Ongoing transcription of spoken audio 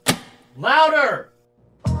Louder!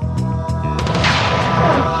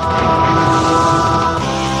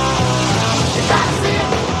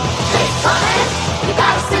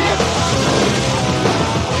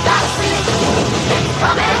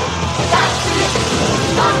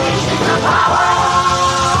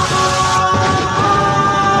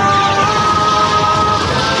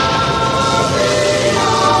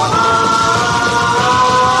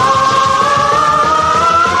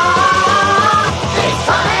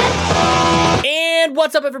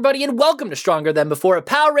 What's up, everybody, and welcome to Stronger Than Before, a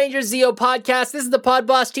Power Rangers Zeo podcast. This is the pod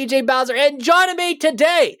boss, TJ Bowser, and joining me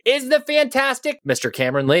today is the fantastic Mr.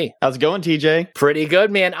 Cameron Lee. How's it going, TJ? Pretty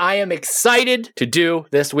good, man. I am excited to do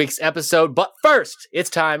this week's episode, but first, it's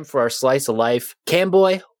time for our Slice of Life.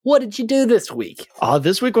 Camboy, what did you do this week?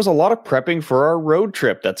 This week was a lot of prepping for our road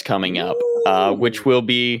trip that's coming up, which will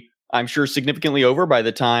be, I'm sure, significantly over by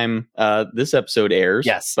the time this episode airs.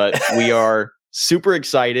 Yes. But we are super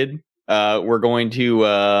excited. We're going to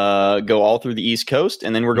go all through the East Coast,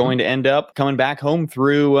 and then we're going to end up coming back home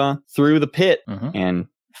through the pit and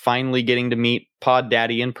finally getting to meet Pod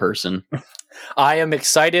Daddy in person. I am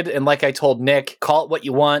excited, and like I told Nick, call it what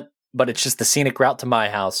you want, but it's just the scenic route to my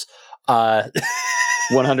house.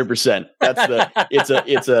 100%. It's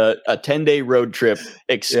a 10-day road trip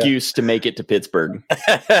excuse to make it to Pittsburgh.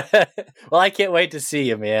 Well, I can't wait to see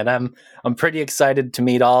you, man. I'm pretty excited to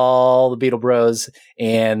meet all the Beetle Bros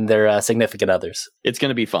and their significant others. It's going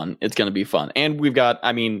to be fun. And we've got,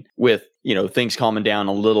 with, things calming down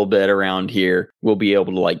a little bit around here, we'll be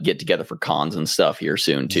able to get together for cons and stuff here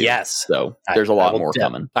soon too. Yes. So there's a lot more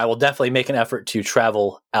coming. I will definitely make an effort to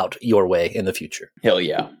travel out your way in the future. Hell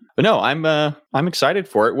yeah. But no, I'm excited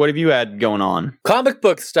for it. What have you had going on? Comic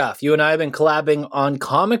book stuff. You and I have been collabing on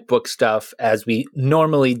comic book stuff as we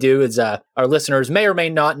normally do. As our listeners may or may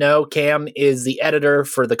not know, Cam is the editor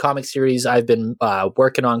for the comic series I've been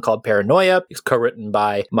working on called Paranoia. It's co-written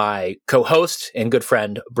by my co-host and good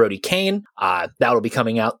friend Brody Kane. That will be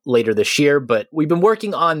coming out later this year, but we've been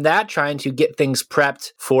working on that, trying to get things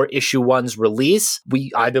prepped for issue 1's release.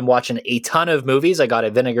 I've been watching a ton of movies. I got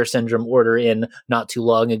a Vinegar Syndrome order in not too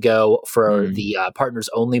long ago for the Partners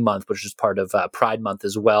Only month, which is part of Pride Month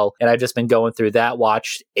as well. And I've just been going through that,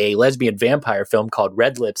 watched a lesbian vampire film called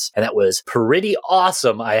Red Lips, and that was pretty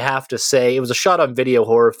awesome, I have to say. It was a shot-on-video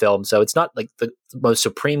horror film, so it's not like the most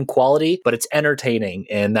supreme quality, but it's entertaining,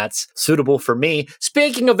 and that's suitable for me.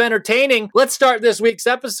 Speaking of entertaining, let's start this week's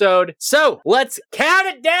episode. So, let's count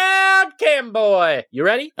it down, Camboy. You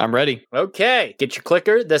ready? I'm ready. Okay, get your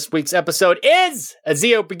clicker. This week's episode is A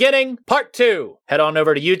Zeo Beginning, Part 2. Head on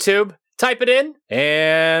over to YouTube, type it in,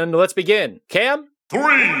 and let's begin. Cam?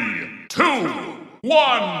 3, 2,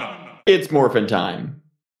 1. It's morphin time.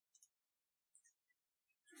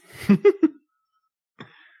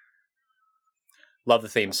 Love the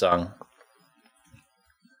theme song.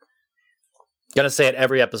 Gonna say it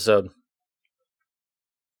every episode.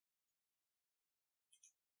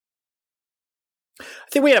 I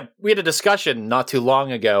think we had a discussion not too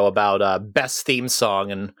long ago about best theme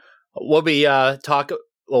song, and what we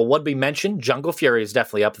what we mentioned. Jungle Fury is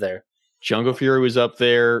definitely up there. Jungle Fury was up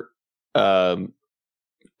there. I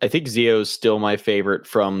think Zeo's still my favorite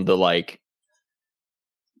from the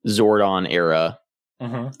Zordon era.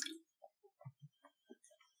 Mm-hmm.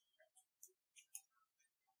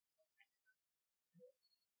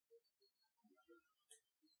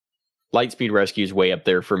 Lightspeed Rescue is way up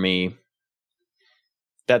there for me.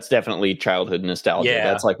 That's definitely childhood nostalgia. Yeah.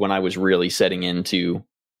 That's when I was really setting into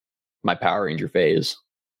my Power Ranger phase.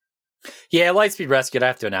 Yeah, Lightspeed Rescue, I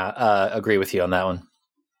have to agree with you on that one.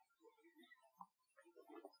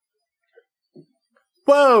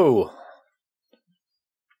 Whoa!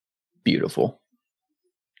 Beautiful.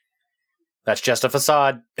 That's just a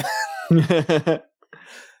facade.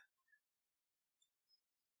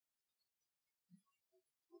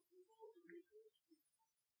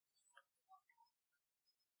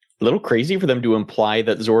 A little crazy for them to imply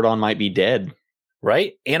that Zordon might be dead.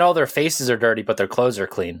 Right? And all their faces are dirty, but their clothes are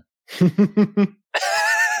clean. The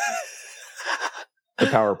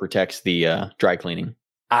power protects the dry cleaning.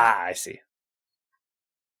 Ah, I see.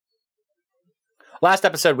 Last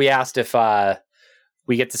episode, we asked if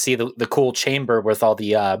we get to see the cool chamber with all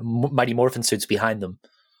the Mighty Morphin suits behind them.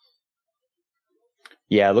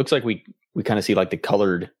 Yeah, it looks like we kind of see the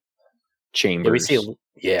colored chambers. Yeah, we see.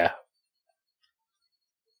 Yeah.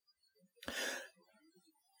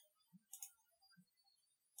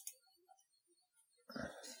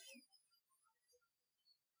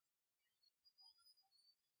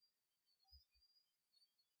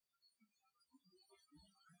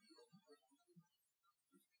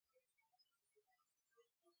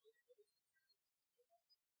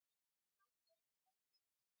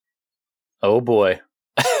 Oh boy.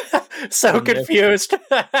 So confused.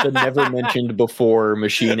 The never mentioned before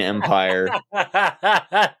machine empire.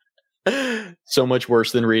 So much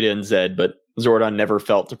worse than Rita and Zed, but Zordon never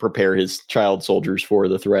felt to prepare his child soldiers for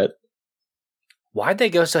the threat. Why'd they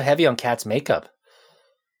go so heavy on Cat's makeup?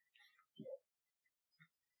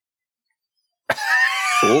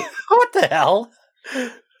 Cool. What the hell?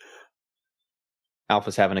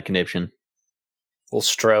 Alpha's having a conniption. Little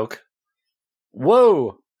stroke.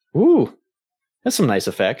 Whoa. Ooh. That's some nice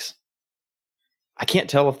effects. I can't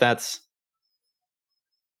tell if that's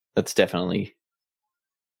definitely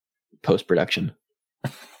post-production.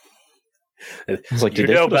 It's like, did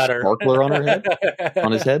they put a sparkler on her head?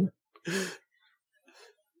 On his head?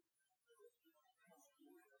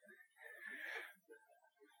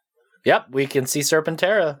 Yep, we can see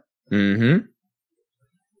Serpentera. Mm-hmm.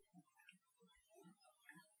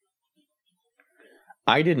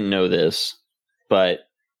 I didn't know this, but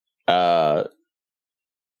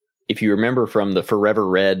if you remember from the Forever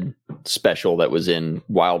Red special that was in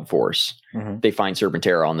Wild Force, they find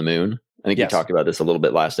Serpentera on the moon. I think you talked about this a little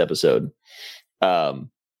bit last episode.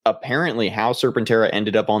 Apparently, how Serpentera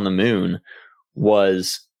ended up on the moon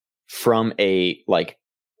was from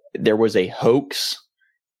there was a hoax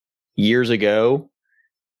years ago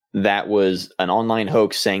that was an online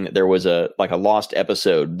hoax saying that there was a lost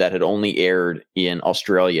episode that had only aired in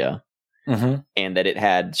Australia, and that it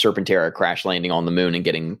had Serpentera crash landing on the moon and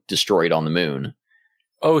getting destroyed on the moon.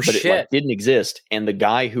 Oh, but shit. It didn't exist. And the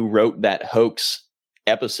guy who wrote that hoax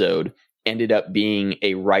episode ended up being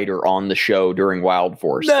a writer on the show during Wild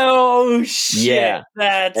Force. No shit. Yeah.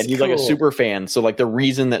 That's and he's cool. Like a super fan. So like the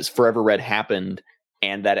reason that Forever Red happened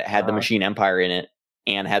and that it had the Machine Empire in it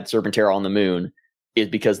and had Serpentera on the moon is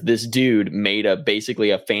because this dude made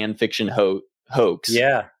basically a fan fiction hoax.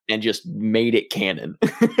 Yeah. And just made it canon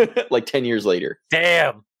like 10 years later.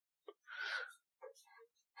 Damn.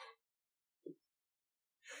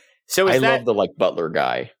 So I love the Butler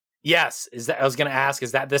guy. Yes. I was going to ask,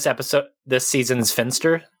 is that this season's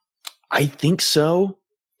Finster? I think so.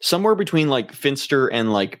 Somewhere between Finster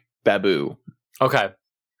and Babu. Okay.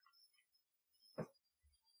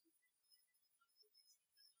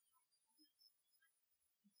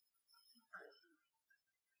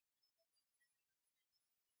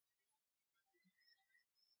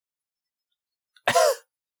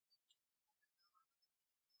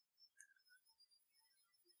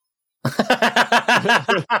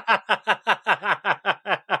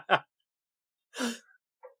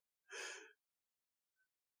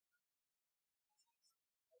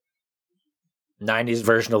 '90s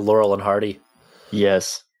version of Laurel and Hardy.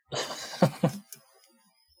 Yes.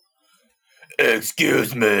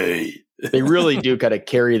 Excuse me. They really do kind of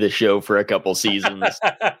carry the show for a couple seasons.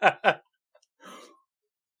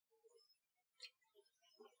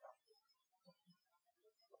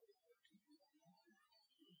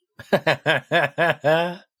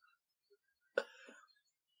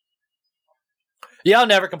 Yeah, I'll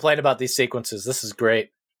never complain about these sequences. This is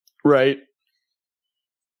great. Right.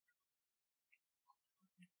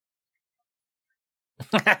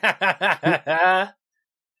 The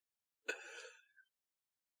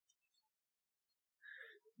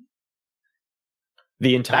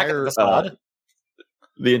entire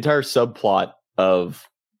subplot of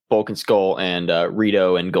Bulk and Skull and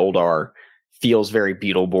Rito and Goldar feels very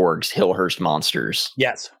Beetleborg's Hillhurst Monsters.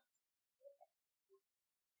 Yes.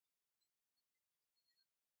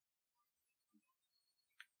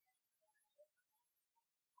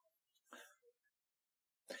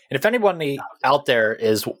 And if anyone out there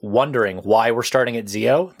is wondering why we're starting at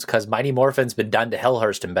Zeo, it's because Mighty Morphin's been done to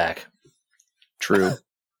Hillhurst and back. True.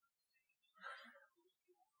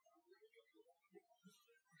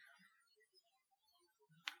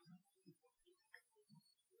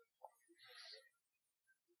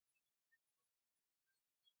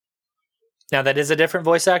 Now that is a different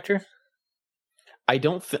voice actor? I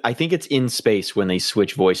don't. I think it's in space when they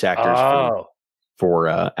switch voice actors for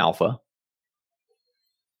Alpha,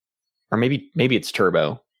 or maybe it's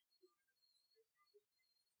Turbo.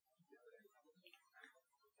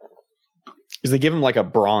 Because they give him a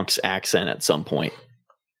Bronx accent at some point.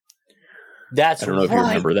 I don't know if you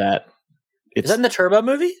remember that. Is that in the Turbo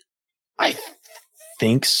movie? I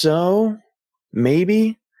think so.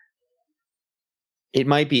 Maybe. It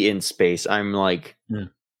might be in space. I'm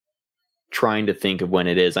trying to think of when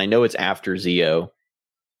it is. I know it's after Zeo.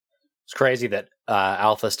 It's crazy that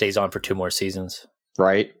Alpha stays on for 2 more seasons.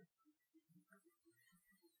 Right.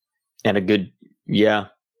 And a good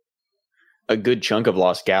chunk of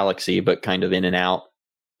Lost Galaxy, but kind of in and out.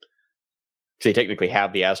 They technically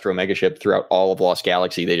have the Astro Megaship throughout all of Lost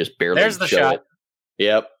Galaxy. They just barely There's the shot. It.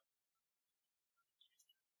 Yep.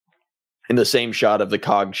 In the same shot of the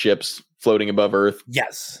cog ships floating above Earth.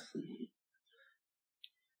 Yes.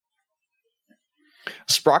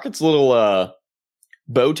 Sprocket's little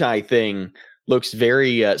bow tie thing looks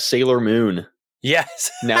very Sailor Moon. Yes.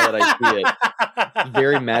 Now that I see it.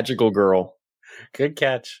 Very magical girl. Good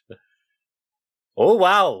catch. Oh,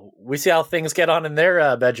 wow. We see how things get on in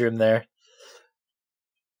their bedroom there.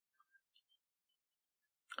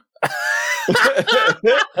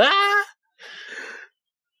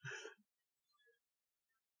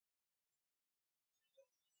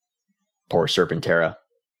 Poor Serpentera.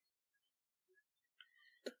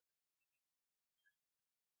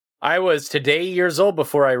 I was today years old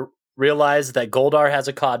before I realized that Goldar has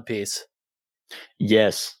a codpiece.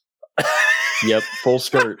 Yes. Yep, full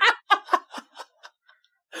skirt.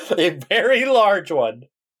 A very large one.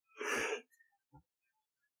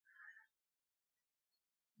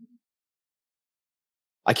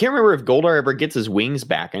 I can't remember if Goldar ever gets his wings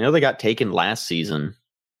back. I know they got taken last season.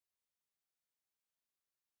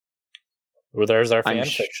 Well, there's our fan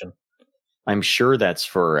fiction. I'm sure that's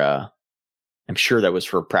for I'm sure that was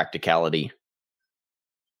for practicality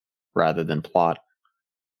rather than plot.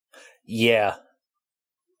 Yeah.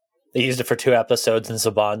 They used it for 2 episodes and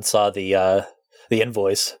Saban saw the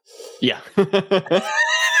invoice. Yeah.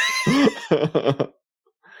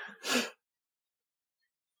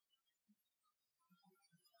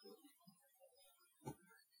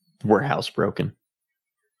 We're housebroken.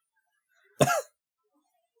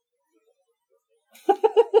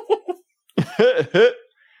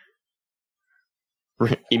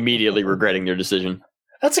 Immediately regretting their decision.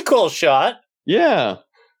 That's a cool shot. Yeah. I'm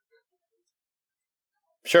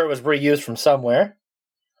sure it was reused from somewhere.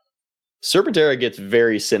 Serpentera gets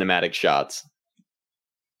very cinematic shots.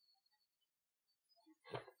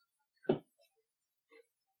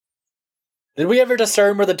 Did we ever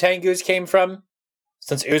discern where the Tengus came from?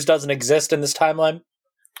 Since Ooze doesn't exist in this timeline?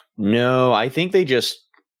 No, I think they just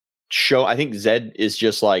show... I think Zed is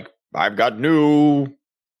just like, I've got new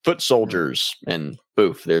foot soldiers, and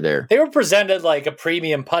boof, they're there. They were presented like a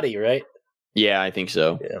premium putty, right? Yeah, I think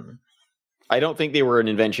so. Yeah. I don't think they were an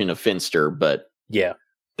invention of Finster, but yeah,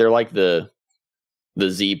 they're like the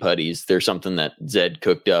Z putties. They're something that Zed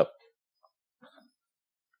cooked up.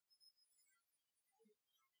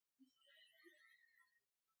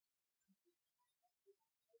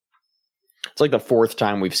 It's like the 4th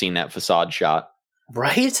time we've seen that facade shot.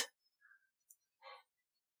 Right?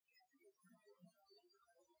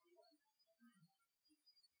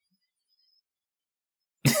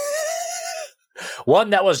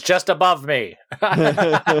 One that was just above me.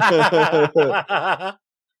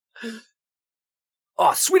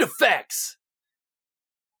 Oh, sweet effects.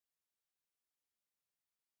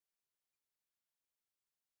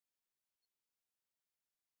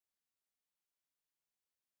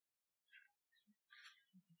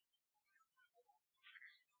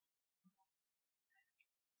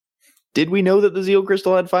 Did we know that the Zeo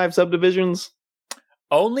Crystal had 5 subdivisions?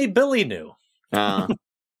 Only Billy knew.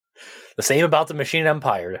 The same about the Machine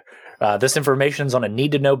Empire. This information's on a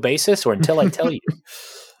need-to-know basis or until I tell you.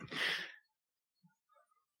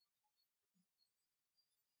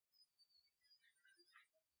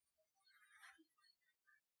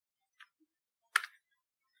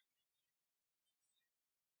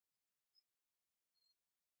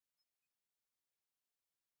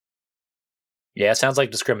 Yeah, it sounds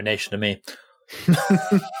like discrimination to me.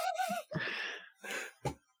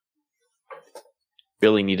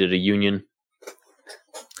 Billy needed a union.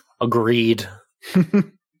 Agreed.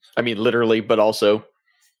 I mean, literally, but also.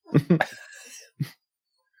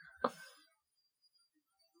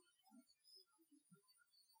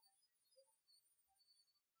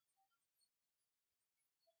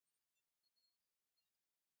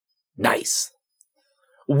 Nice.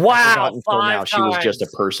 Wow. Until now, she was just a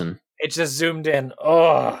person. It just zoomed in.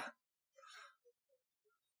 Oh.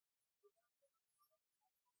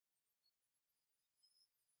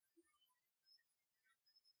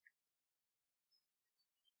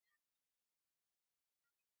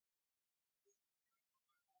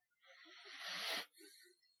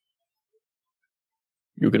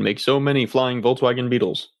 You can make so many flying Volkswagen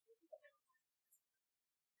Beetles.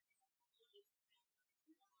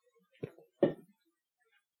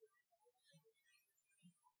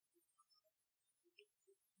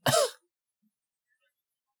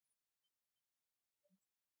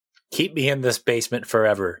 Keep me in this basement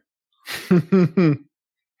forever.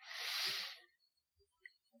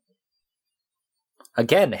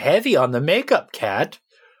 Again, heavy on the makeup, Cat.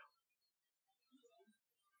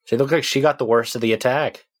 She looked like she got the worst of the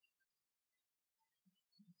attack.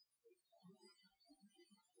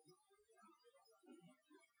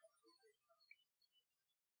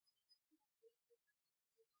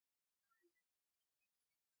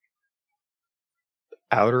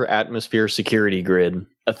 Outer atmosphere security grid,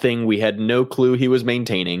 a thing we had no clue he was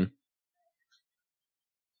maintaining.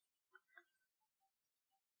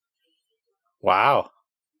 Wow.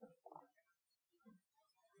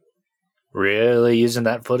 Really using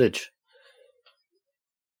that footage.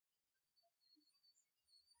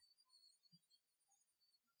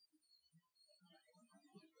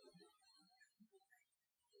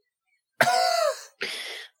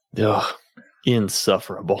 Ugh,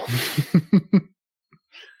 insufferable.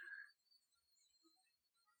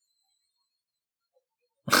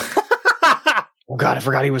 Oh God, I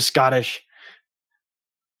forgot he was Scottish.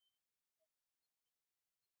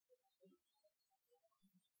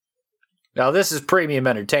 Now this is premium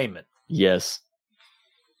entertainment. Yes.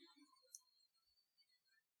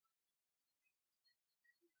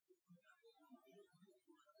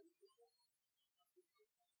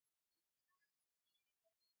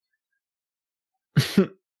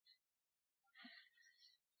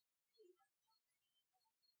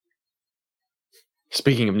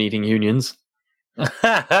 Speaking of needing unions.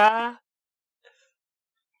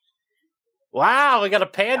 Wow, we got a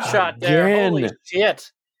pan shot there. Again. Holy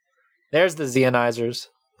shit. There's the zeonizers.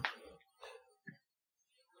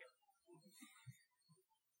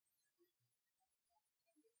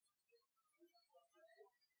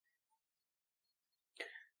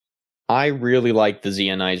 I really like the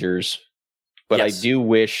zeonizers, but Yes. I do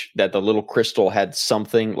wish that the little crystal had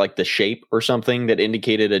something like the shape or something that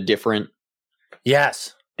indicated a different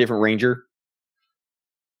Yes. ranger.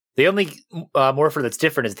 The only morpher that's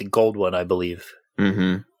different is the gold one, I believe.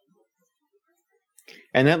 Mm-hmm.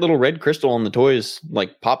 And that little red crystal on the toys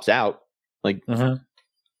like pops out. Like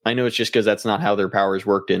I know it's just because that's not how their powers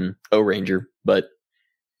worked in O Ranger, but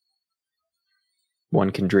one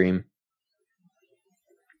can dream.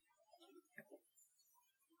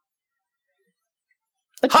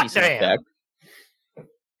 Hot damn!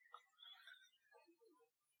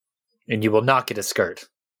 And you will not get a skirt.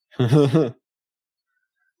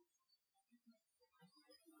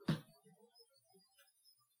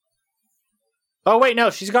 Oh, wait, no,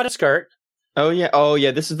 she's got a skirt. Oh,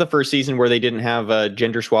 yeah. This is the first season where they didn't have a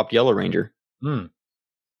gender-swapped Yellow Ranger. Hmm.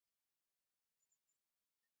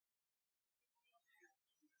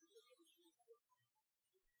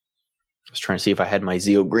 I was trying to see if I had my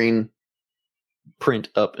Zeo Green print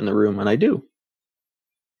up in the room, and I do.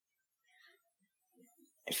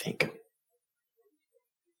 I think.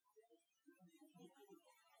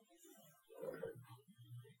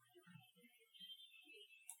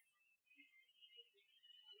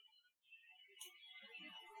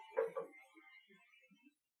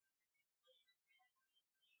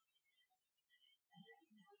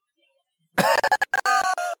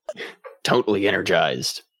 Totally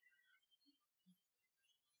energized.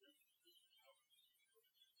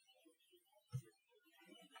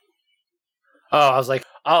 Oh, I was like,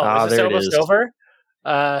 is this almost over?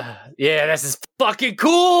 Yeah, this is fucking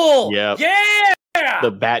cool! Yep. Yeah!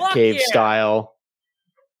 The Batcave style.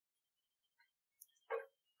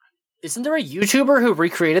 Isn't there a YouTuber who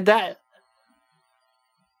recreated that?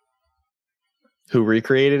 Who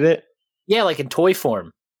recreated it? Yeah, like in toy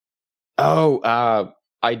form. Oh,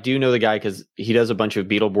 I do know the guy because he does a bunch of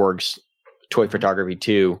Beetleborgs toy photography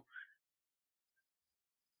too.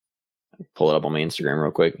 Pull it up on my Instagram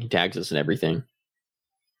real quick. He tags us and everything.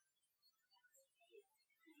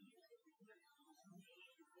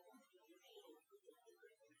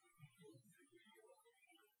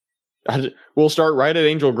 We'll start right at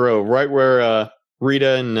Angel Grove, right where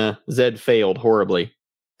Rita and Zed failed horribly.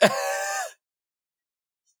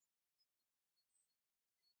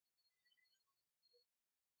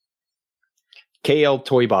 KL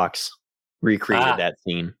Toy Box recreated that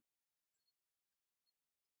scene.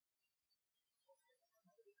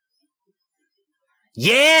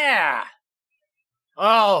 Yeah!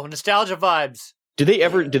 Oh, nostalgia vibes. Do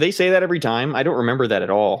they say that every time? I don't remember that at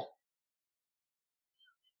all.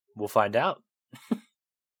 We'll find out.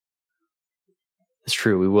 It's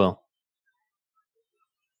true, we will.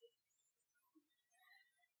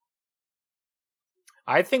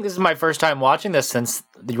 I think this is my first time watching this since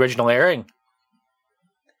the original airing.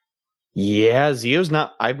 Yeah,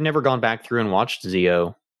 I've never gone back through and watched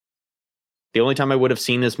Zeo. The only time I would have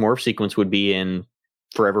seen this morph sequence would be in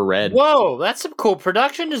Forever Red. Whoa, that's some cool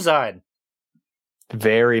production design.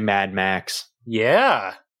 Very Mad Max.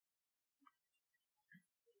 Yeah.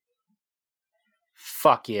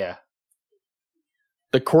 Fuck yeah.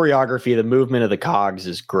 The choreography, the movement of the cogs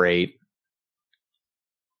is great.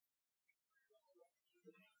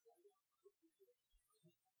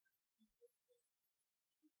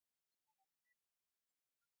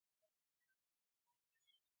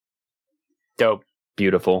 Dope.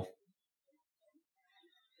 beautiful.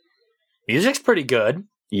 Music's pretty good.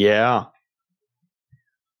 Yeah. A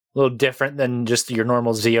little different than just your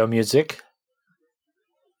normal Zeo music.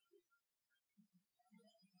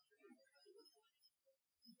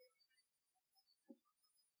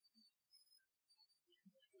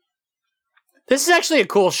 This is actually a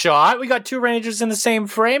cool shot. We got two Rangers in the same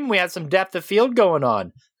frame. We had some depth of field going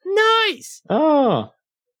on. Nice. Oh.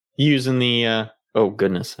 Using the... oh,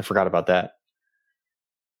 goodness. I forgot about that.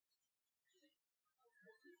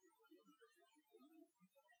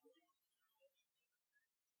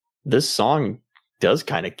 This song does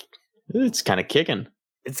kind of... It's kind of kicking.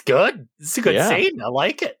 It's good. It's a good scene. I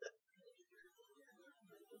like it.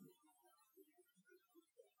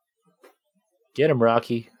 Get him,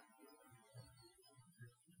 Rocky.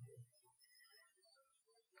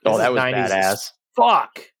 Oh, that was badass.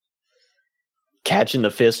 Fuck. Catching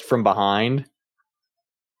the fist from behind.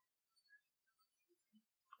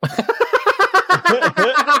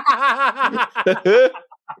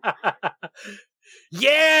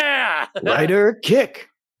 Yeah! Rider kick.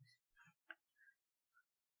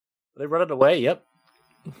 They run it away, yep.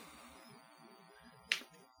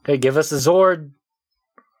 Okay, give us a Zord.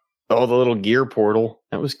 Oh, the little gear portal.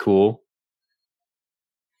 That was cool.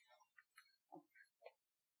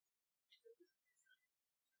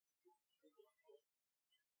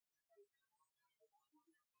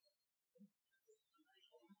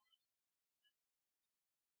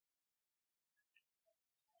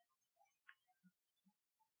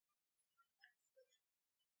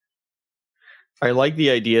 I like the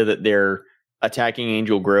idea that they're attacking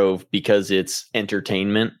Angel Grove because it's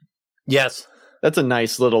entertainment. Yes. That's a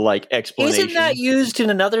nice little, like, explanation. Isn't that used in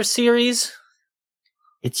another series?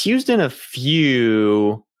 It's used in a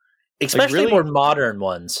few... Especially like, really? more modern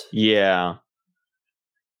ones. Yeah.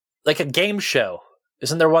 Like a game show.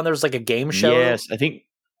 Isn't there one there's like a game show? Yes, I think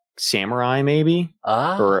Samurai, maybe?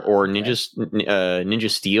 Or Ninja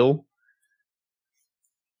Steel.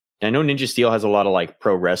 I know Ninja Steel has a lot of, like,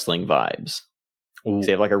 pro wrestling vibes. Ooh.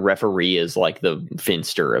 They have, like, a referee is, like, the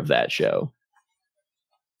finster of that show.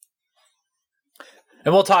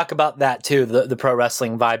 And we'll talk about that, too, the pro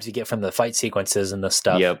wrestling vibes you get from the fight sequences and the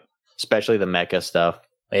stuff. Yep, especially the mecha stuff.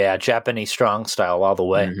 Yeah, Japanese strong style all the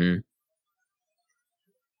way. Mm-hmm.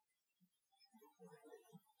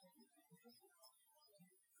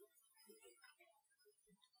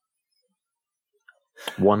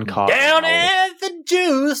 One cop down at the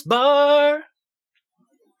juice bar.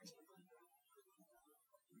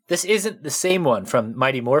 This isn't the same one from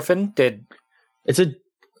Mighty Morphin.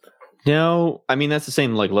 No, I mean that's the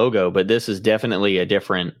same like logo, but this is definitely a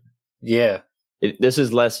different. Yeah, this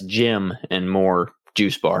is less gym and more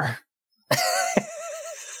juice bar.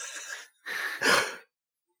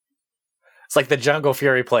 It's like the Jungle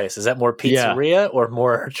Fury place. Is that more pizzeria or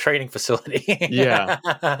more training facility? Yeah.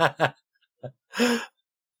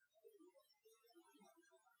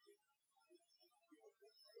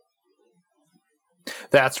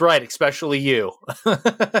 That's right, especially you.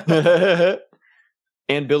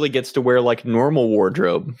 And Billy gets to wear like normal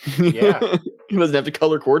wardrobe. Yeah. He doesn't have to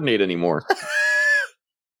color coordinate anymore.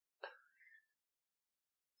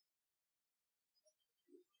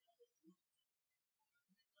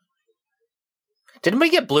 Didn't we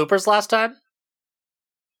get bloopers last time?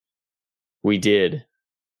 We did.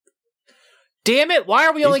 Damn it, why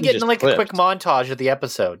are we only getting like clipped. a quick montage of the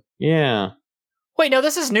episode? Yeah. Wait, no,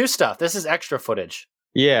 this is new stuff. This is extra footage.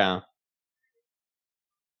 Yeah.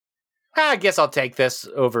 I guess I'll take this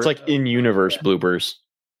over. It's like in-universe bloopers.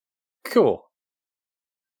 Cool.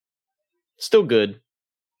 Still good.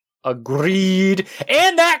 Agreed.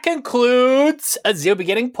 And that concludes A Zeo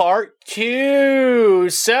Beginning Part 2.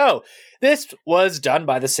 So, this was done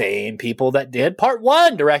by the same people that did Part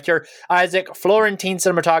 1. Director Isaac Florentine,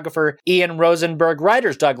 cinematographer Ian Rosenberg,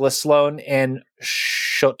 writers Douglas Sloan and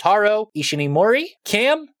Shotaro Ishinomori.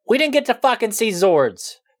 Cam, we didn't get to fucking see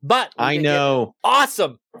Zords. But I know.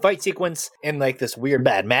 Awesome fight sequence in like this weird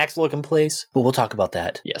Mad Max looking place. But we'll talk about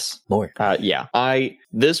that. Yes. More. Yeah.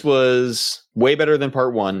 This was way better than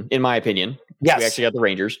part one, in my opinion. Yes. We actually got the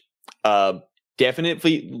Rangers.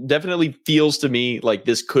 Definitely feels to me like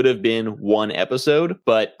this could have been one episode,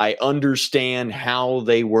 but I understand how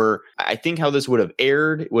they were. I think how this would have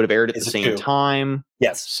aired. It would have aired at the same time.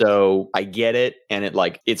 Yes. So I get it. And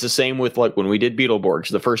it's the same with like when we did Beetleborgs.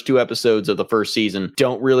 The first 2 episodes of the first season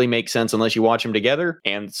don't really make sense unless you watch them together.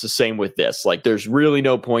 And it's the same with this. Like there's really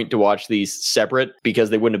no point to watch these separate because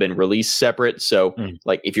they wouldn't have been released separate. So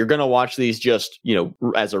like if you're going to watch these just,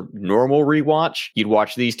 as a normal rewatch, you'd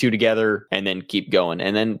watch these 2 together and then keep going.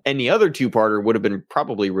 And then any other 2-parter would have been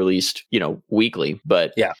probably released, weekly.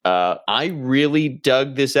 But yeah, I really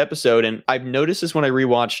dug this episode. And I've noticed this when I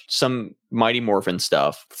rewatched some Mighty Morphin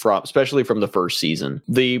stuff, especially from the first season.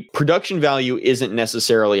 The production value isn't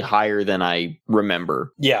necessarily higher than I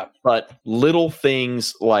remember. Yeah. But little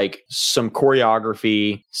things like some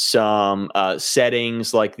choreography, some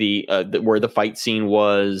settings like the where the fight scene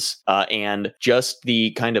was, and just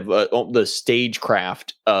the kind of the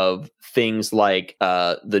stagecraft of things like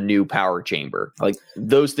the new power chamber. Like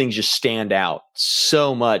those things just stand out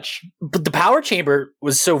so much. But the power chamber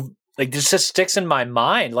was so this just sticks in my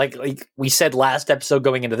mind. Like we said last episode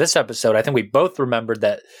going into this episode, I think we both remembered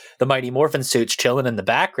that the Mighty Morphin suit's chilling in the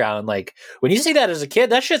background. Like when you see that as a kid,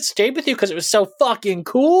 that shit stayed with you because it was so fucking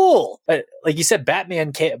cool. Like you said,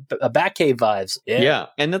 Batcave vibes. Yeah.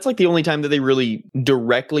 And that's like the only time that they really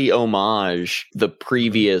directly homage the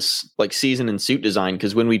previous like season and suit design.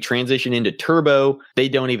 Because when we transition into Turbo,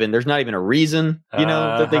 there's not even a reason,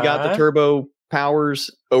 that they got the Turbo powers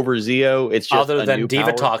over Zeo. It's just other than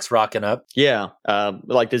Diva Talks rocking up. Yeah.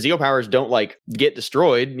 Like the Zeo powers don't like get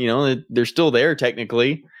destroyed, they're still there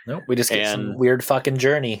technically. Nope, we just get some weird fucking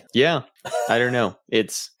journey. Yeah. I don't know.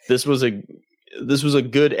 This was a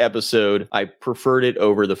good episode. I preferred it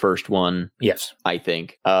over the first one. Yes, I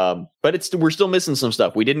think. But we're still missing some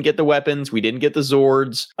stuff. We didn't get the weapons. We didn't get the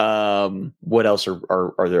Zords. What else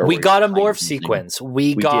are there? We got a morph sequence.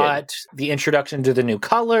 We got the introduction to the new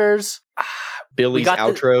colors. Billy's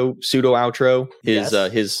pseudo outro,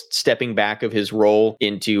 his stepping back of his role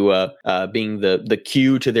into being the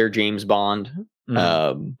cue to their James Bond.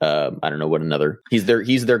 I don't know what another. He's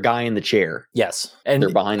their guy in the chair. Yes, and they're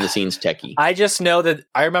behind the scenes techie. I just know that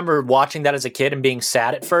I remember watching that as a kid and being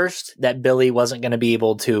sad at first that Billy wasn't going to be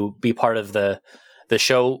able to be part of the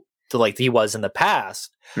show like he was in the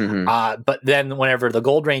past. But then whenever the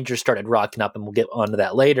Gold Rangers started rocking up, and we'll get onto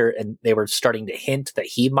that later, and they were starting to hint that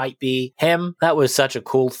he might be him, that was such a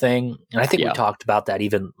cool thing. And I think we talked about that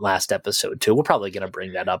even last episode too. We're probably going to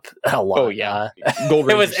bring that up a lot. Oh yeah, Gold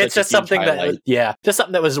Rangers. It's just something just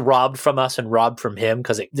something that was robbed from us and robbed from him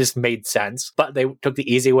because it just made sense. But they took the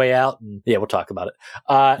easy way out, and we'll talk about it.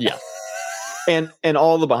 Yeah. And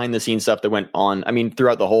all the behind the scenes stuff that went on, I mean,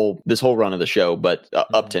 throughout this whole run of the show, but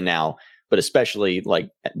up to now, but especially like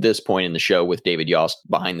at this point in the show with David Yost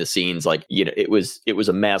behind the scenes, like, it was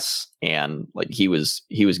a mess, and like he was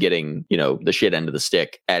getting, the shit end of the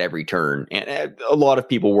stick at every turn. And a lot of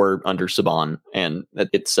people were under Saban, and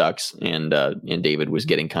it sucks. And David was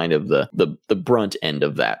getting kind of the brunt end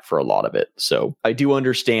of that for a lot of it. So I do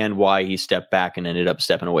understand why he stepped back and ended up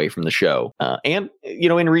stepping away from the show. And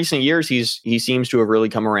in recent years, he seems to have really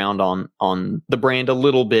come around on the brand a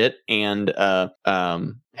little bit, and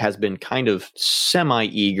has been kind of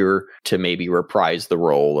semi-eager to maybe reprise the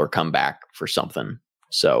role or come back for something.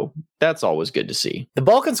 So that's always good to see. The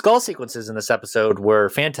Bulk and Skull sequences in this episode were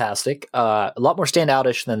fantastic. A lot more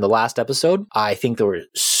standoutish than the last episode. I think they were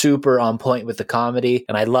super on point with the comedy,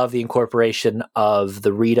 and I love the incorporation of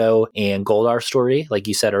the Rito and Goldar story. Like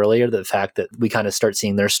you said earlier, the fact that we kind of start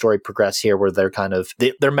seeing their story progress here, where they're kind of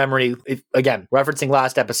their memory, again, referencing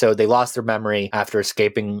last episode, they lost their memory after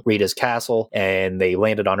escaping Rita's castle, and they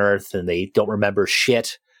landed on Earth, and they don't remember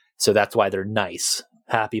shit. So that's why they're nice,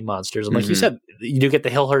 happy monsters. And like you said, you do get the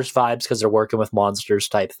Hillhurst vibes because they're working with monsters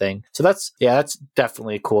type thing. So that's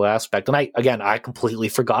definitely a cool aspect. And I completely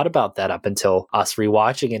forgot about that up until us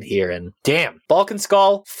rewatching it here. And damn, Bulk and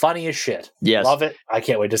Skull, funny as shit. Yes. Love it. I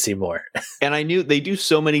can't wait to see more. And I knew they do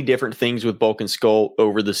so many different things with Bulk and Skull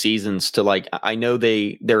over the seasons to like, I know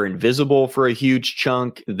they're invisible for a huge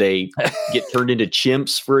chunk. They get turned into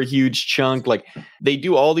chimps for a huge chunk. Like they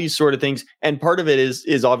do all these sort of things. And part of it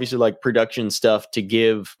is obviously like production stuff to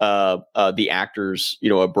give the actors,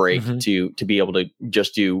 a break to be able to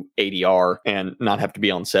just do ADR and not have to be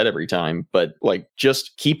on set every time. But like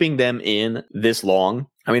just keeping them in this long.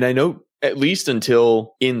 I mean, I know at least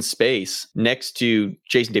until In Space, next to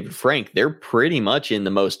Jason David Frank, they're pretty much in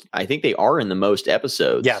the most, I think they are in the most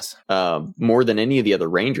episodes. Yes. More than any of the other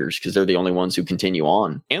Rangers, because they're the only ones who continue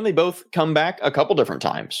on. And they both come back a couple different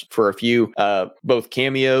times for a few, both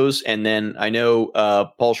cameos. And then I know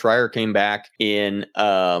Paul Schreier came back in,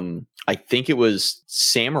 I think it was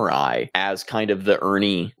Samurai as kind of the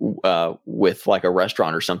Ernie with like a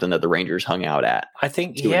restaurant or something that the Rangers hung out at. I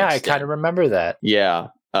think, I kind of remember that. Yeah.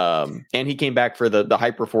 And he came back for the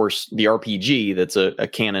Hyperforce, the RPG. That's a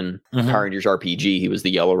canon Power Rangers RPG. He was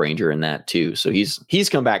the Yellow Ranger in that too. So he's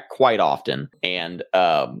come back quite often. And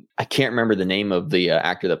I can't remember the name of the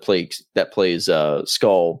actor that plays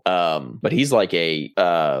Skull. But he's like a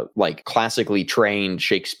like classically trained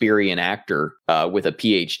Shakespearean actor with a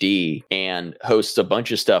PhD and hosts a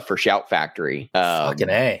bunch of stuff for Shout Factory. Fucking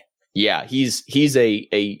A. Yeah, he's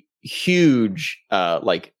a huge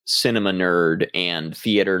like cinema nerd and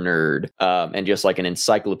theater nerd, and just like an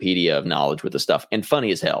encyclopedia of knowledge with the stuff, and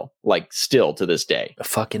funny as hell, like still to this day.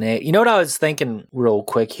 Fucking A. You know what I was thinking real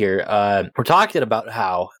quick here? We're talking about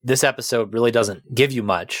how this episode really doesn't give you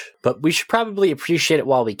much, but we should probably appreciate it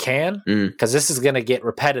while we can, because this is going to get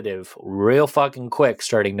repetitive real fucking quick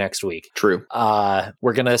starting next week. True.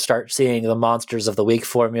 We're going to start seeing the Monsters of the Week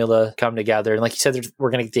formula come together, and like you said,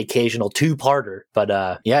 we're going to get the occasional two-parter,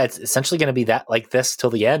 but yeah, it's essentially going to be that like this till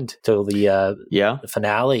the end, till the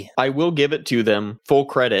finale. I will give it to them full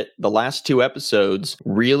credit. The last two episodes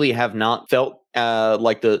really have not felt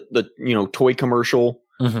like the toy commercial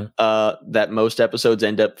that most episodes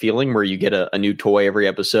end up feeling, where you get a new toy every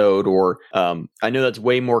episode, or I know that's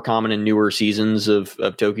way more common in newer seasons of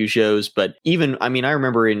Tokyo shows, but even, I mean, I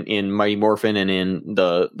remember in Mighty Morphin and in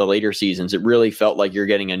the later seasons, it really felt like you're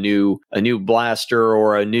getting a new blaster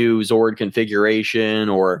or a new Zord configuration,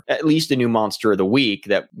 or at least a new monster of the week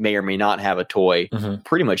that may or may not have a toy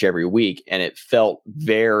pretty much every week. And it felt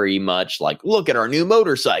very much like, look at our new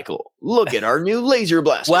motorcycle, look at our new laser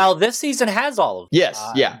blaster. Well, this season has all of them. Yes.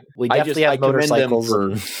 Yeah, we definitely have motorcycles.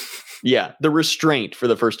 The restraint for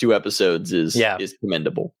the first two episodes is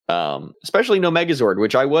commendable. Especially no Megazord,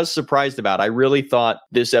 which I was surprised about. I really thought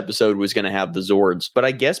this episode was going to have the Zords, but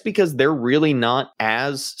I guess because they're really not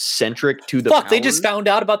as centric to the powers. They just found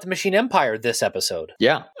out about the Machine Empire this episode.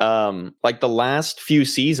 Yeah. Like the last few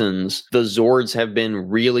seasons, the Zords have been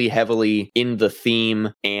really heavily in the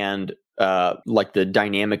theme and like the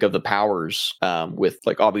dynamic of the powers, with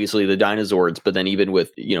like obviously the Dinozords, but then even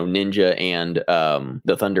with Ninja and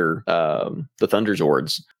the Thunder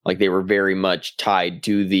Zords, like they were very much tied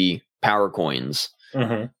to the power coins.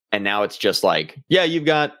 And now it's just like, yeah, you've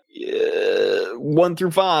got 1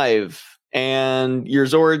 through 5. And your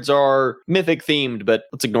Zords are mythic themed, but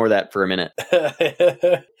let's ignore that for a minute.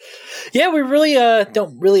 Yeah, we really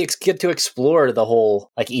don't really get to explore the whole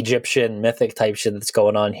like Egyptian mythic type shit that's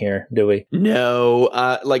going on here, do we? No,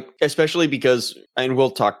 like especially because, and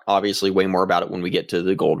we'll talk obviously way more about it when we get to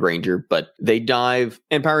the Gold Ranger, but they dive,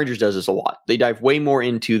 and Power Rangers does this a lot. They dive way more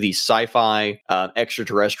into the sci-fi,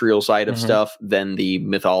 extraterrestrial side of stuff than the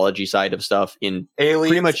mythology side of stuff. In aliens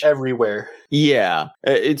pretty much everywhere. Yeah,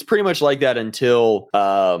 it's pretty much like that until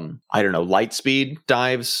I don't know, Lightspeed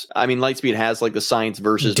dives. I mean, Lightspeed has like the science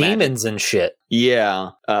versus demons magic and shit.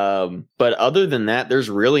 Yeah, but other than that, there's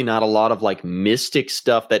really not a lot of like mystic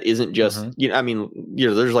stuff that isn't just I mean,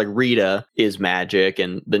 there's like Rita is magic,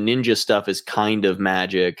 and the ninja stuff is kind of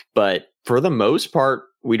magic, but for the most part,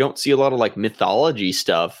 we don't see a lot of like mythology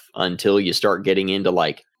stuff until you start getting into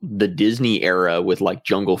like the Disney era with like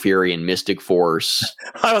Jungle Fury and Mystic Force.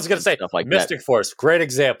 I was going to say stuff like Mystic Force, great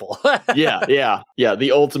example. yeah,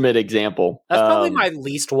 the ultimate example. That's probably my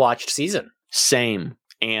least watched season. Same,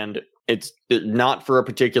 and it's not for a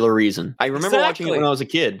particular reason. I remember watching it when I was a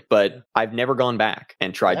kid, but I've never gone back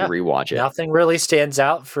and tried to rewatch it. Nothing really stands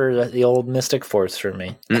out for the old Mystic Force for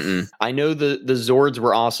me. I know the Zords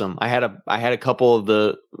were awesome. I had a couple of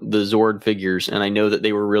the Zord figures, and I know that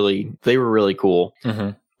they were really cool.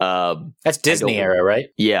 That's Disney era, right?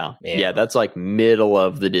 Yeah, that's like middle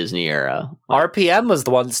of the Disney era. RPM was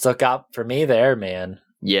the one that stuck out for me there, man.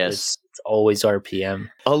 Yes. It's always RPM.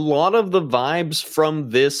 A lot of the vibes from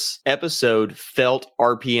this episode felt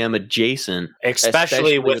RPM adjacent,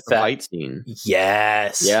 especially with the fight scene.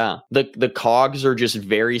 Yes. Yeah. The cogs are just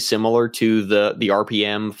very similar to the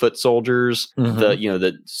RPM foot soldiers.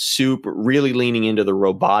 The super really leaning into the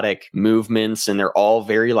robotic movements, and they're all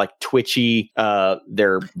very like twitchy.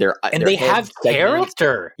 They have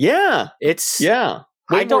character. Yeah.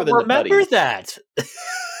 I don't remember that.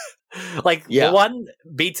 Like the one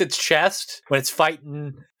beats its chest when it's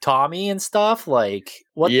fighting Tommy and stuff. Like,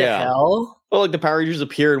 what the hell? Well, like the Power Rangers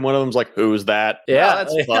appear and one of them's like, "Who's that?" Yeah,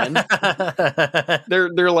 that's fun.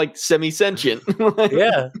 They're like semi-sentient.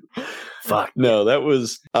 Yeah. Fuck. No, that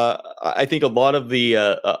was. I think a lot of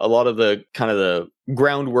the kind of the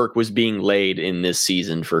groundwork was being laid in this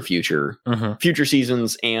season for future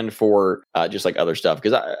seasons and for just like other stuff.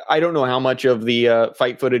 Because I don't know how much of the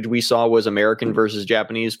fight footage we saw was American versus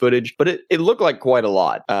Japanese footage, but it looked like quite a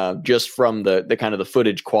lot, just from the kind of the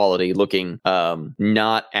footage quality looking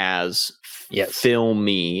not as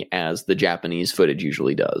filmy as the Japanese footage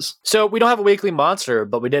usually does. So we don't have a weekly monster,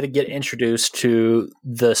 but we did get introduced to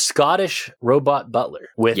the Scottish robot butler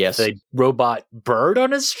with the robot bird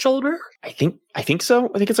on his shoulder. I think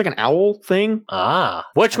so. I think it's like an owl thing.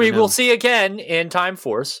 Which we will see again in Time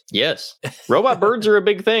Force. Yes. Robot birds are a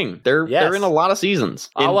big thing. They're in a lot of seasons.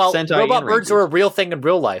 Robot birds are a real thing in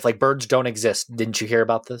real life. Like, birds don't exist. Didn't you hear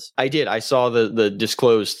about this? I did. I saw the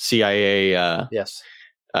disclosed CIA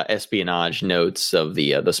espionage notes of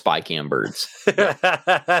the spy cam birds.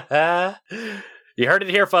 You heard it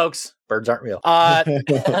here, folks. Birds aren't real. But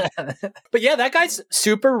yeah, that guy's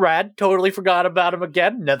super rad. Totally forgot about him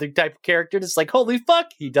again. Another type of character that's like, holy fuck,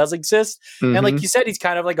 he does exist. And like you said, he's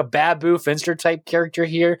kind of like a Babu Finster type character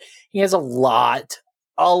here. He has a lot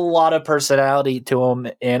of personality to him,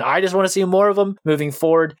 and I just want to see more of him moving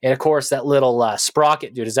forward. And of course, that little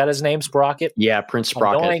Sprocket dude, is that his name, Sprocket? Yeah, Prince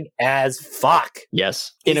Sprocket. Annoying as fuck.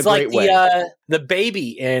 Yes, in a great way. The baby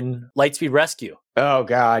in Lightspeed Rescue. Oh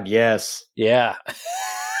God, yes. Yeah.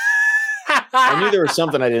 I knew there was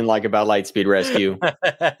something I didn't like about Lightspeed Rescue.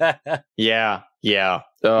 Yeah. You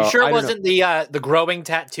sure it wasn't the growing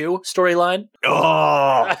tattoo storyline?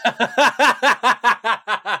 Oh.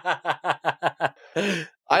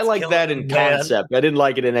 I like that in concept. I didn't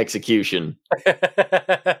like it in execution.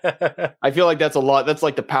 I feel like that's a lot. That's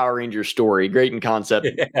like the Power Ranger story. Great in concept.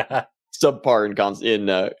 Yeah. Subpar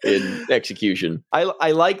in execution.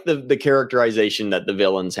 I like the characterization that the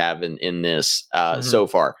villains have in this so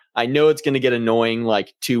far. I know it's going to get annoying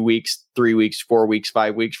like 2 weeks, 3 weeks, 4 weeks,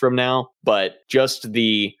 5 weeks from now, but just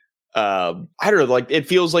the I don't know, like it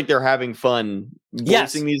feels like they're having fun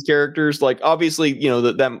voicing these characters. Like obviously, you know,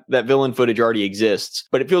 that villain footage already exists,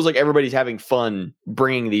 but it feels like everybody's having fun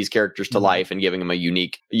bringing these characters to life and giving them a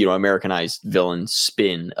unique, you know, Americanized villain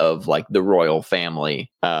spin of like the royal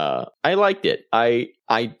family. I liked it. I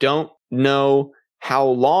don't know how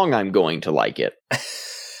long I'm going to like it.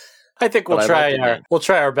 I think we'll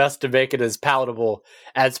try our best to make it as palatable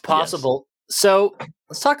as possible. Yes. So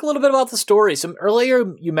let's talk a little bit about the story. So earlier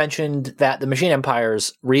you mentioned that the Machine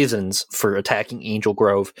Empire's reasons for attacking Angel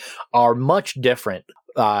Grove are much different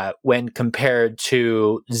when compared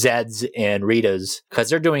to Zed's and Rita's, because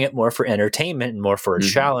they're doing it more for entertainment and more for a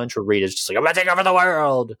challenge, where Rita's just like, I'm gonna take over the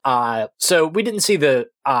world. So we didn't see the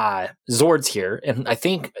Zords here, and I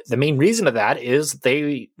think the main reason of that is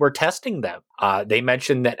they were testing them. They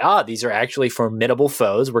mentioned that these are actually formidable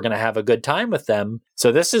foes. We're going to have a good time with them.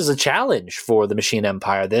 So this is a challenge for the Machine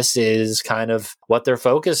Empire. This is kind of what their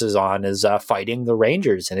focus is on, is fighting the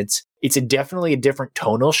Rangers, and it's definitely a different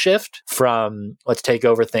tonal shift from let's take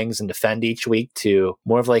over things and defend each week to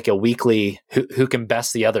more of like a weekly who can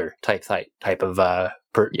best the other type of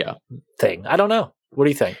thing. I don't know. What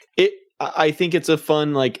do you think? I think it's a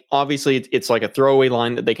fun, like, obviously it's like a throwaway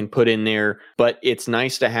line that they can put in there, but it's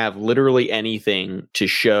nice to have literally anything to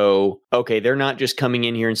show, okay, they're not just coming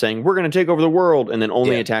in here and saying, we're going to take over the world and then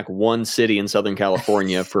only attack one city in Southern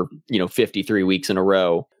California for, 53 weeks in a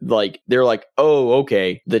row. Like, they're like, oh,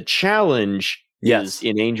 okay, the challenge is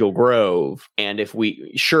in Angel Grove. And if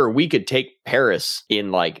we could take Paris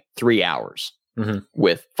in like 3 hours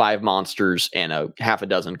with 5 monsters and a half a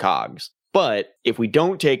dozen cogs. But if we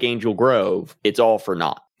don't take Angel Grove, it's all for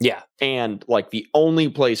naught. Yeah. And like the only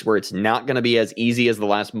place where it's not going to be as easy as the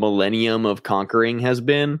last millennium of conquering has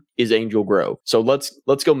been is Angel Grove. So let's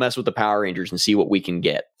go mess with the Power Rangers and see what we can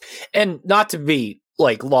get. And not to be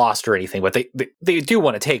like lost or anything, but they do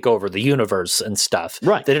want to take over the universe and stuff.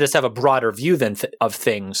 Right. They just have a broader view of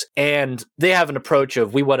things, and they have an approach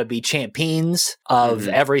of we want to be champions of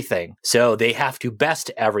everything. So they have to best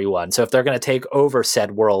everyone. So if they're going to take over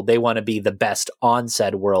said world, they want to be the best on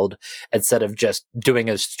said world instead of just doing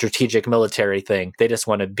a strategic military thing. They just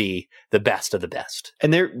want to be the best of the best.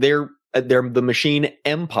 And they're the Machine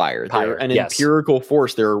Empire. They're an empirical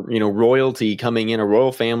force. They're, royalty coming in, a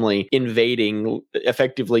royal family invading,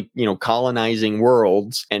 effectively, colonizing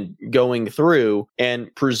worlds and going through.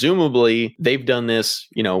 And presumably they've done this,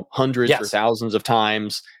 hundreds or thousands of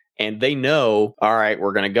times. And they know, all right,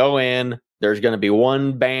 we're going to go in. There's going to be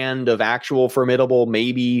one band of actual formidable,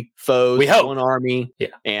 maybe foes, one army. Yeah.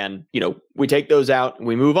 And, we take those out and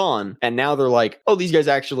we move on. And now they're like, oh, these guys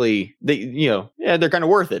actually, they're kind of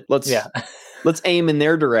worth it. Let's aim in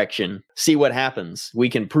their direction. see what happens. We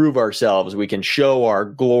can prove ourselves. We can show our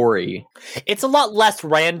glory. It's a lot less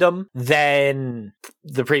random than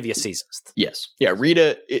the previous seasons. Yes. Yeah,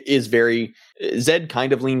 Rita is very... Zed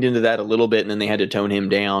kind of leaned into that a little bit, and then they had to tone him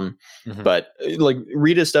down. Mm-hmm. But like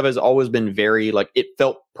Rita's stuff has always been very like it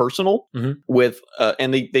felt personal with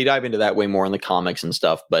and they dive into that way more in the comics and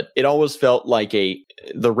stuff. But it always felt like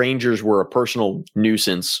the Rangers were a personal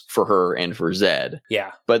nuisance for her and for Zed.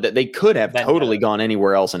 Yeah, but that they could have totally gone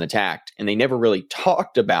anywhere else and attacked, and they never really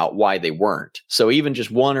talked about why they weren't. So even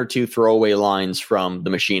just one or two throwaway lines from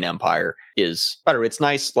the Machine Empire is better. It's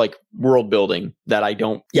nice like world building that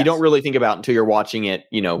you don't really think about until you're watching it,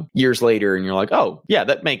 years later, and you're like, oh yeah,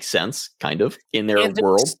 that makes sense, kind of, in their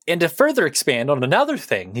world. And to further expand on another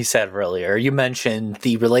thing he said earlier, you mentioned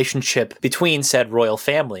the relationship between said royal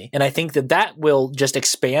family, and I think that will just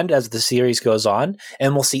expand as the series goes on,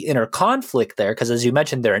 and we'll see inner conflict there, because as you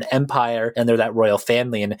mentioned, they're an empire and they're that royal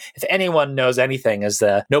family, and if anyone knows anything, is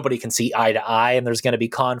that nobody can see eye to eye, and there's going to be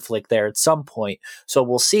conflict there at some point. So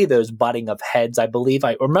we'll see those butting of heads. I believe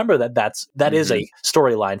I remember that is a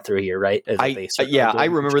storyline through here, right? I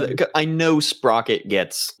remember that. I know Sprocket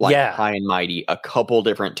gets high and mighty a couple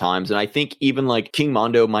different times, and I think even like King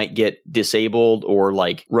Mondo might get disabled or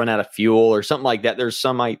like run out of fuel or something like that. There's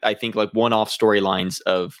some I think like one-off storylines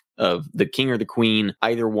of the king or the queen,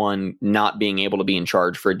 either one not being able to be in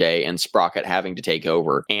charge for a day and Sprocket having to take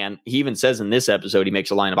over. And he even says in this episode, he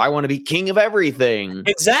makes a line of, I want to be king of everything.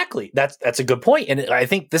 Exactly. That's a good point. And I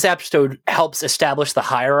think this episode helps establish the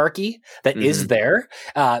hierarchy that is there,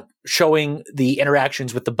 showing the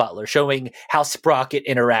interactions with the butler, showing how Sprocket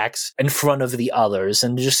interacts in front of the others,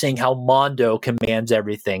 and just seeing how Mondo commands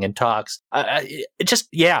everything and talks. It's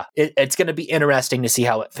going to be interesting to see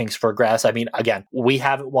how things progress. I mean, again, we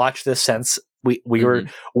haven't watched this since we were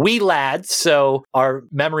wee lads, so our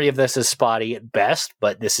memory of this is spotty at best,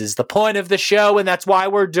 but this is the point of the show, and that's why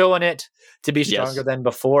we're doing it, to be stronger than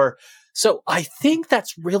before. So I think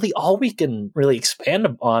that's really all we can really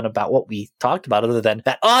expand on about what we talked about, other than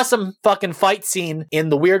that awesome fucking fight scene in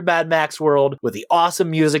the weird Mad Max world with the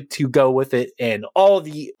awesome music to go with it and all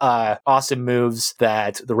the awesome moves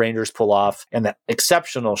that the Rangers pull off, and that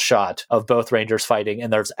exceptional shot of both Rangers fighting.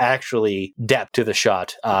 And there's actually depth to the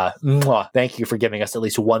shot. Thank you for giving us at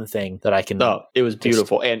least one thing that I can. Oh, it was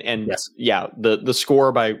beautiful. The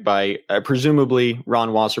score by presumably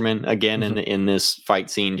Ron Wasserman again in this fight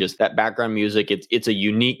scene, just that background music. It's a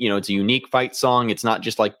unique fight song. It's not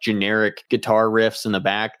just like generic guitar riffs in the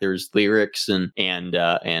back. There's lyrics and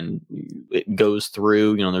it goes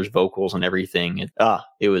through, there's vocals and everything.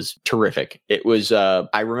 It was terrific. It was,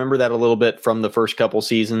 I remember that a little bit from the first couple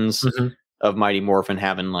seasons of Mighty Morphin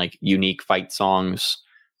having like unique fight songs.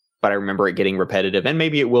 But I remember it getting repetitive, and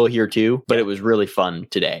maybe it will here too, but it was really fun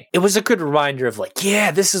today. It was a good reminder of like,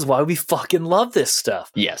 this is why we fucking love this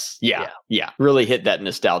stuff. Yes. Yeah. Really hit that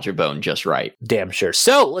nostalgia bone just right. Damn sure.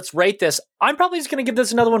 So let's rate this. I'm probably just going to give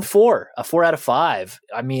this another one 4, a 4 out of 5.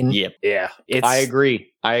 I mean, I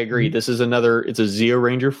agree. This is it's a Zeo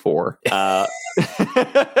Ranger 4.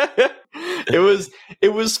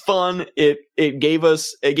 It was fun. It gave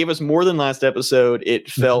us more than last episode.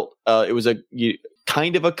 It felt, it was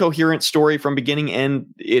kind of a coherent story from beginning end.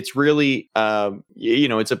 It's really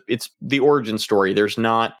it's the origin story. There's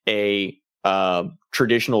not a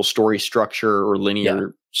traditional story structure or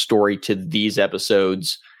linear story to these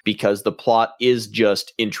episodes, because the plot is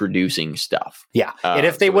just introducing stuff. And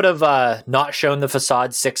if they would have not shown the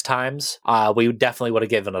facade 6 times, we definitely would have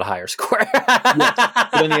given it a higher score. But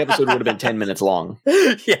then the episode would have been 10 minutes long.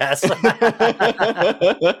 Yes.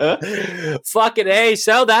 Fucking A.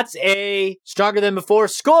 So that's a stronger than before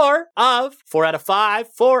score of 4 out of 5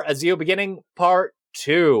 for A Zeo Beginning Part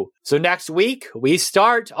 2. So next week, we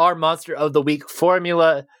start our Monster of the Week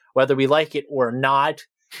formula, whether we like it or not.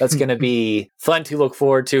 That's going to be fun to look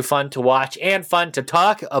forward to, fun to watch, and fun to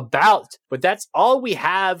talk about. But that's all we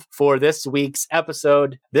have for this week's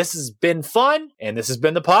episode. This has been fun, and this has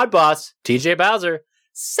been the Pod Boss, TJ Bowser,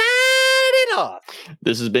 signing off.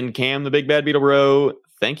 This has been Cam, the Big Bad Beetle Bro.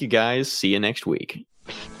 Thank you, guys. See you next week.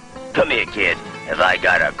 Come here, kid. Have I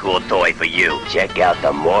got a cool toy for you? Check out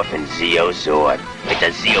the Morphin Zeo Zord. It's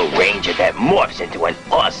a Zeo Ranger that morphs into an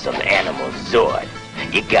awesome animal Zord.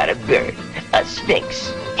 You got a bird, a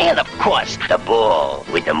sphinx, and of course the bull.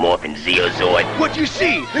 With the Morphin Zeo Zord, what you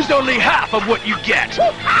see is only half of what you get.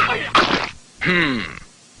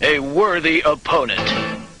 A worthy opponent.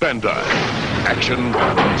 Bandai. Action,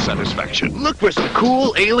 satisfaction. Look for some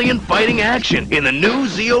cool alien fighting action in the new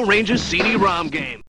Zeo Ranger CD-ROM game.